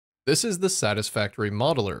This is the Satisfactory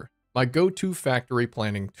Modeler, my go-to factory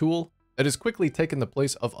planning tool that has quickly taken the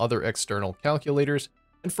place of other external calculators,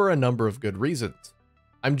 and for a number of good reasons.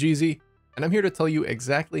 I'm Jeezy, and I'm here to tell you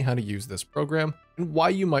exactly how to use this program and why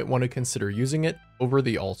you might want to consider using it over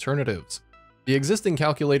the alternatives. The existing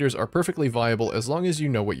calculators are perfectly viable as long as you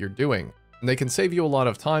know what you're doing, and they can save you a lot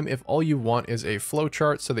of time if all you want is a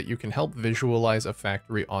flowchart so that you can help visualize a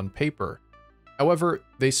factory on paper. However,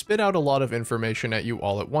 they spit out a lot of information at you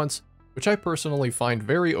all at once, which I personally find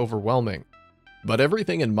very overwhelming. But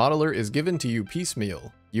everything in Modeler is given to you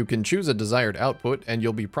piecemeal. You can choose a desired output and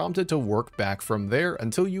you'll be prompted to work back from there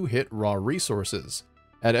until you hit raw resources.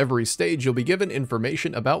 At every stage, you'll be given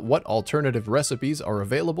information about what alternative recipes are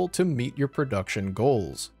available to meet your production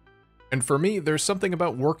goals. And for me, there's something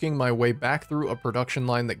about working my way back through a production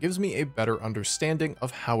line that gives me a better understanding of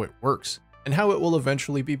how it works, and how it will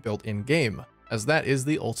eventually be built in-game, as that is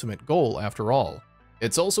the ultimate goal after all.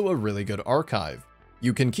 It's also a really good archive.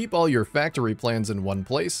 You can keep all your factory plans in one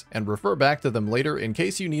place and refer back to them later in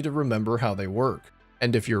case you need to remember how they work.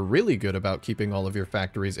 And if you're really good about keeping all of your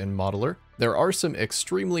factories in Modeler, there are some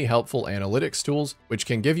extremely helpful analytics tools which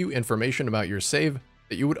can give you information about your save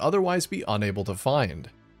that you would otherwise be unable to find.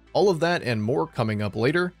 All of that and more coming up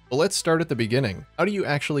later, but let's start at the beginning. How do you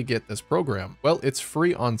actually get this program? Well, it's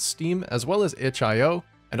free on Steam as well as itch.io,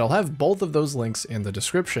 and I'll have both of those links in the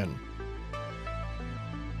description.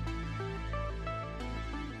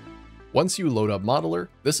 Once you load up Modeler,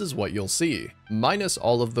 this is what you'll see, minus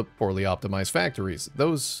all of the poorly optimized factories.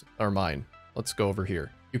 Those are mine. Let's go over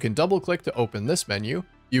here. You can double click to open this menu.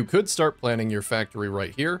 You could start planning your factory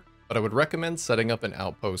right here, but I would recommend setting up an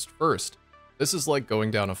outpost first. This is like going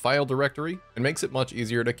down a file directory and makes it much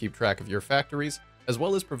easier to keep track of your factories, as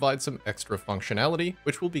well as provide some extra functionality,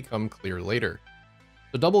 which will become clear later.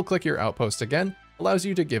 So double click your outpost again allows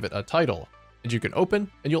you to give it a title, and you can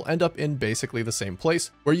open and you'll end up in basically the same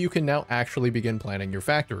place where you can now actually begin planning your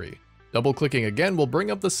factory. Double clicking again will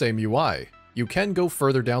bring up the same UI. You can go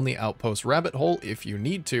further down the outpost rabbit hole if you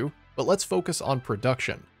need to, but let's focus on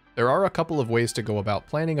production. There are a couple of ways to go about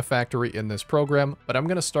planning a factory in this program, but I'm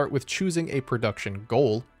going to start with choosing a production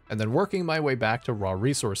goal and then working my way back to raw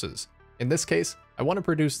resources. In this case, I want to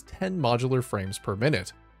produce 10 modular frames per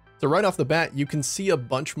minute. So right off the bat, you can see a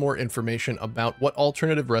bunch more information about what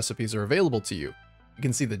alternative recipes are available to you. You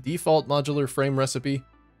can see the default modular frame recipe,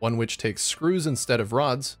 one which takes screws instead of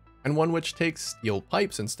rods, and one which takes steel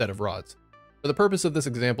pipes instead of rods. For the purpose of this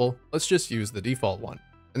example, let's just use the default one.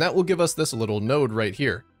 And that will give us this little node right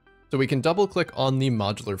here. So we can double click on the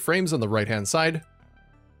modular frames on the right hand side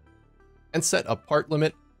and set a part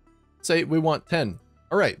limit. Say we want 10.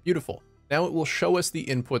 All right, beautiful. Now it will show us the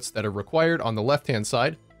inputs that are required on the left hand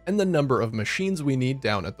side and the number of machines we need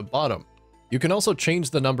down at the bottom. You can also change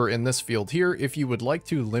the number in this field here if you would like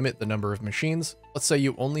to limit the number of machines. Let's say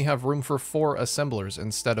you only have room for 4 assemblers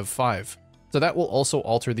instead of 5. So that will also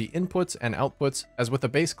alter the inputs and outputs, as with a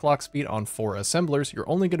base clock speed on 4 assemblers, you're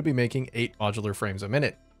only going to be making 8 modular frames a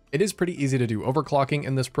minute. It is pretty easy to do overclocking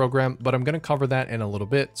in this program, but I'm going to cover that in a little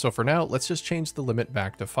bit, so for now, let's just change the limit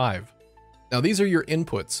back to 5. Now these are your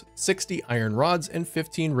inputs, 60 iron rods and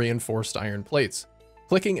 15 reinforced iron plates.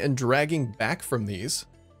 Clicking and dragging back from these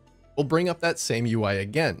will bring up that same UI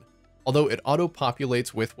again, although it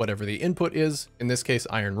auto-populates with whatever the input is, in this case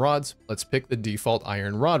iron rods. Let's pick the default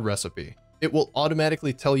iron rod recipe. It will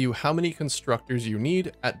automatically tell you how many constructors you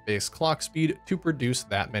need at base clock speed to produce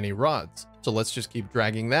that many rods. So let's just keep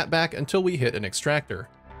dragging that back until we hit an extractor.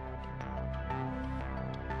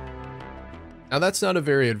 Now that's not a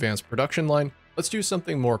very advanced production line. Let's do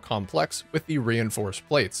something more complex with the reinforced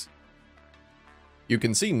plates. You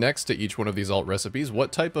can see next to each one of these alt recipes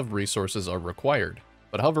what type of resources are required,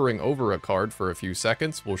 but hovering over a card for a few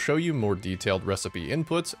seconds will show you more detailed recipe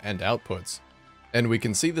inputs and outputs. And we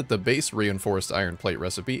can see that the base reinforced iron plate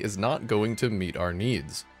recipe is not going to meet our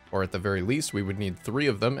needs, or at the very least we would need 3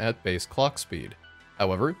 of them at base clock speed.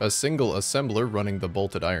 However, a single assembler running the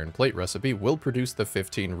bolted iron plate recipe will produce the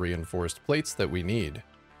 15 reinforced plates that we need.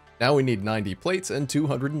 Now we need 90 plates and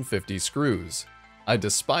 250 screws. I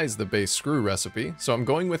despise the base screw recipe, so I'm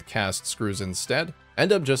going with cast screws instead,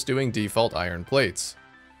 and I'm just doing default iron plates.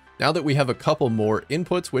 Now that we have a couple more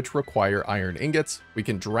inputs which require iron ingots, we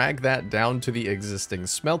can drag that down to the existing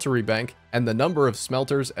smeltery bank, and the number of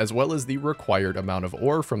smelters as well as the required amount of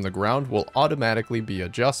ore from the ground will automatically be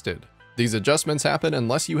adjusted. These adjustments happen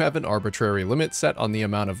unless you have an arbitrary limit set on the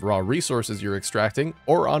amount of raw resources you're extracting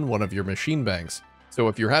or on one of your machine banks. So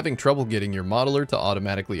if you're having trouble getting your modeler to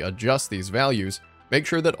automatically adjust these values, make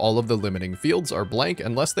sure that all of the limiting fields are blank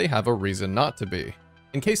unless they have a reason not to be.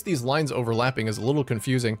 In case these lines overlapping is a little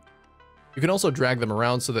confusing, You can also drag them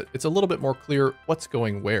around so that it's a little bit more clear what's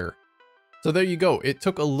going where. So there you go. It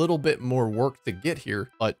took a little bit more work to get here,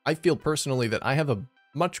 but I feel personally that I have a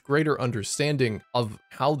much greater understanding of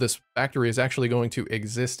how this factory is actually going to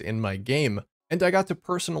exist in my game, and I got to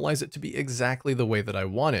personalize it to be exactly the way that I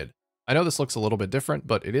wanted. I know this looks a little bit different,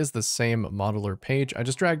 but it is the same modeler page. I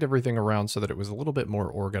just dragged everything around so that it was a little bit more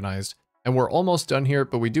organized. And we're almost done here,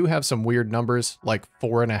 but we do have some weird numbers, like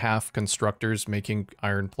 4.5 constructors making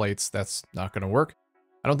iron plates. That's not going to work.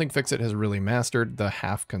 I don't think Fixit has really mastered the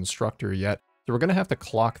half constructor yet, so we're going to have to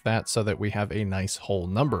clock that so that we have a nice whole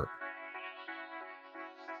number.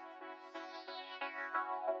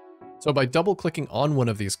 So by double-clicking on one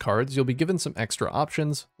of these cards, you'll be given some extra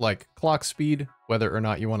options, like clock speed, whether or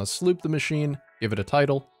not you want to sloop the machine, give it a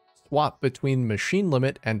title, swap between machine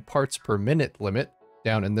limit and parts per minute limit,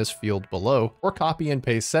 down in this field below, or copy and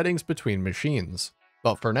paste settings between machines.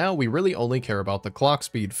 But for now, we really only care about the clock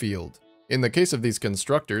speed field. In the case of these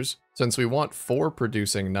constructors, since we want 4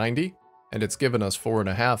 producing 90, and it's given us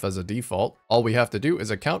 4.5 as a default, all we have to do is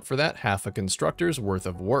account for that half a constructor's worth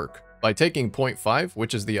of work. By taking 0.5,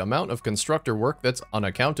 which is the amount of constructor work that's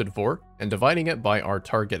unaccounted for, and dividing it by our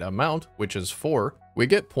target amount, which is 4, we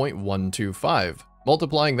get 0.125.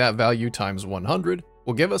 Multiplying that value times 100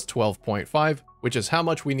 will give us 12.5, which is how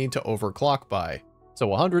much we need to overclock by. So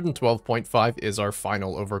 112.5 is our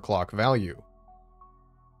final overclock value.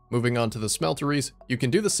 Moving on to the smelteries, you can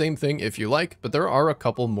do the same thing if you like, but there are a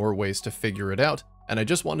couple more ways to figure it out, and I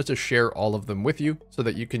just wanted to share all of them with you so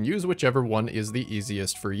that you can use whichever one is the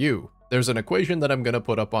easiest for you. There's an equation that I'm going to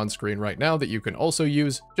put up on screen right now that you can also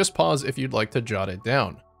use. Just pause if you'd like to jot it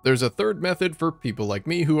down. There's a third method for people like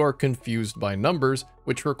me who are confused by numbers,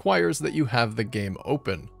 which requires that you have the game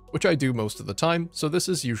open, which I do most of the time, so this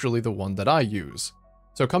is usually the one that I use.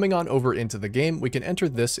 So coming on over into the game, we can enter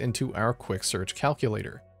this into our quick search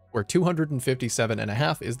calculator, where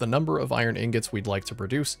 257.5 is the number of iron ingots we'd like to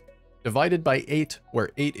produce, divided by 8, where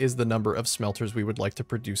 8 is the number of smelters we would like to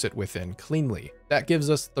produce it within cleanly. That gives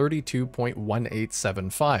us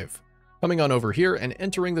 32.1875. Coming on over here and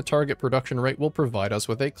entering the target production rate will provide us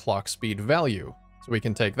with a clock speed value. So we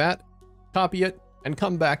can take that, copy it, and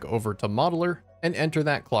come back over to Modeler and enter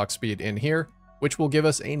that clock speed in here, which will give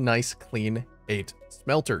us a nice clean 8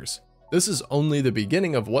 smelters. This is only the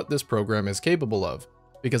beginning of what this program is capable of,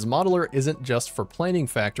 because Modeler isn't just for planning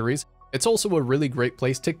factories, it's also a really great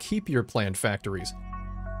place to keep your planned factories.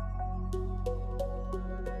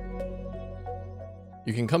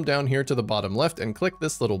 You can come down here to the bottom left and click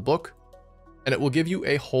this little book, and it will give you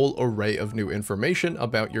a whole array of new information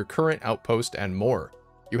about your current outpost and more.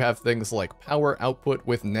 You have things like power output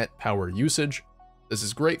with net power usage. This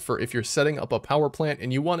is great for if you're setting up a power plant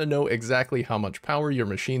and you want to know exactly how much power your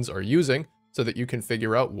machines are using so that you can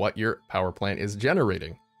figure out what your power plant is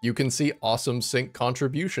generating. You can see awesome sync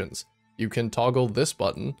contributions. You can toggle this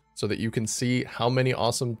button so that you can see how many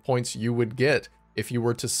awesome points you would get if you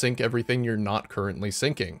were to sync everything you're not currently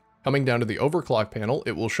syncing. Coming down to the overclock panel,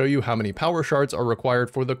 it will show you how many power shards are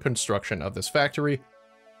required for the construction of this factory.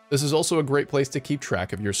 This is also a great place to keep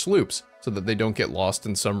track of your sloops so that they don't get lost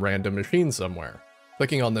in some random machine somewhere.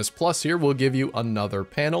 Clicking on this plus here will give you another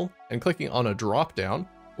panel, and clicking on a drop down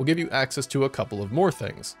will give you access to a couple of more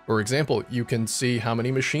things. For example, you can see how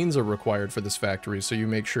many machines are required for this factory, so you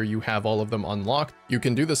make sure you have all of them unlocked. You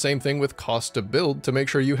can do the same thing with cost to build to make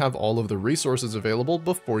sure you have all of the resources available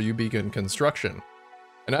before you begin construction.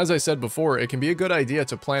 And as I said before, it can be a good idea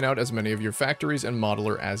to plan out as many of your factories and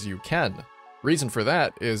Modeler as you can. Reason for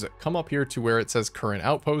that is come up here to where it says current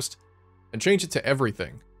outpost and change it to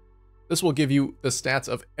everything. This will give you the stats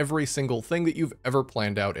of every single thing that you've ever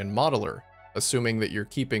planned out in Modeler. Assuming that you're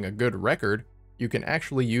keeping a good record, you can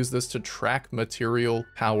actually use this to track material,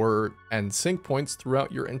 power, and sync points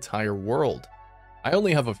throughout your entire world. I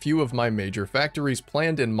only have a few of my major factories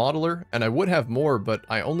planned in Modeler, and I would have more, but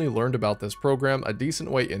I only learned about this program a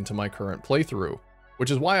decent way into my current playthrough,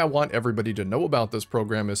 which is why I want everybody to know about this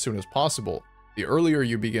program as soon as possible. The earlier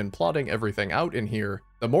you begin plotting everything out in here,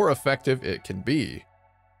 the more effective it can be.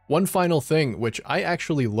 One final thing, which I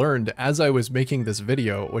actually learned as I was making this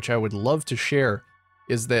video, which I would love to share,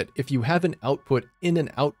 is that if you have an output in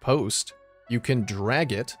an outpost, you can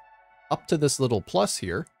drag it up to this little plus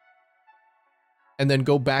here, and then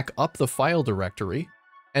go back up the file directory,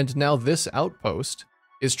 and now this outpost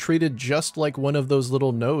is treated just like one of those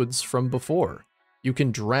little nodes from before. You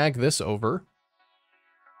can drag this over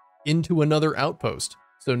into another outpost.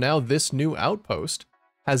 So now this new outpost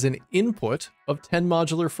has an input of 10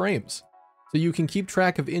 modular frames. So you can keep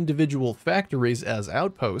track of individual factories as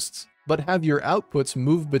outposts, but have your outputs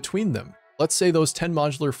move between them, Let's say those 10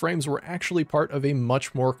 modular frames were actually part of a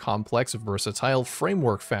much more complex, versatile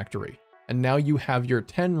framework factory. And now you have your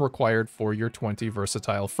 10 required for your 20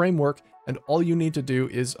 versatile framework, and all you need to do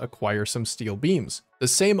is acquire some steel beams. The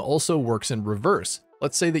same also works in reverse.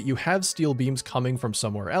 Let's say that you have steel beams coming from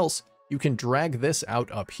somewhere else. You can drag this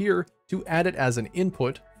out up here to add it as an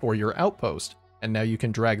input for your outpost. And now you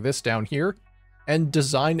can drag this down here and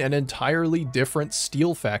design an entirely different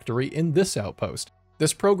steel factory in this outpost.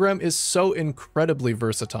 This program is so incredibly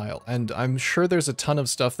versatile, and I'm sure there's a ton of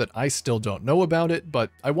stuff that I still don't know about it, but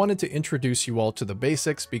I wanted to introduce you all to the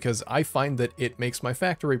basics because I find that it makes my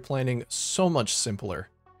factory planning so much simpler.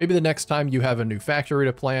 Maybe the next time you have a new factory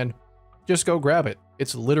to plan, just go grab it.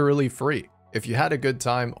 It's literally free. If you had a good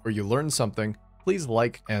time or you learned something, please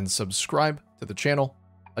like and subscribe to the channel.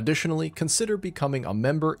 Additionally, consider becoming a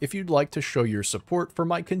member if you'd like to show your support for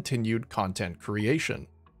my continued content creation.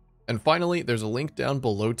 And finally, there's a link down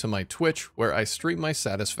below to my Twitch where I stream my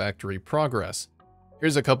Satisfactory progress.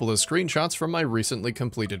 Here's a couple of screenshots from my recently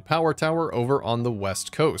completed power tower over on the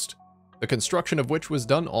west coast, the construction of which was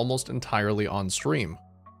done almost entirely on stream.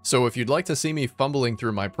 So if you'd like to see me fumbling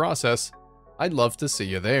through my process, I'd love to see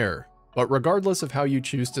you there. But regardless of how you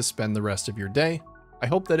choose to spend the rest of your day, I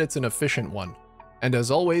hope that it's an efficient one. And as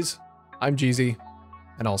always, I'm Jeezy,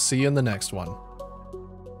 and I'll see you in the next one.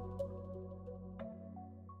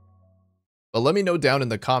 But let me know down in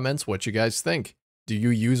the comments what you guys think. Do you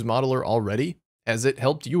use Modeler already? Has it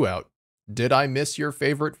helped you out? Did I miss your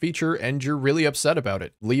favorite feature and you're really upset about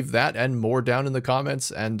it? Leave that and more down in the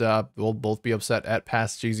comments, and we'll both be upset at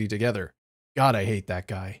Past Jeezy together. God, I hate that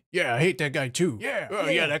guy. Yeah, I hate that guy too. Yeah,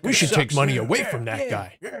 that we guy should sucks. take money Yeah, away yeah, from that yeah,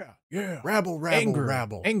 guy. Yeah. Rabble, Anger,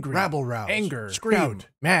 rabble. angry, Rabble, rouse. anger, Scream. proud,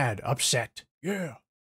 mad, upset. Yeah.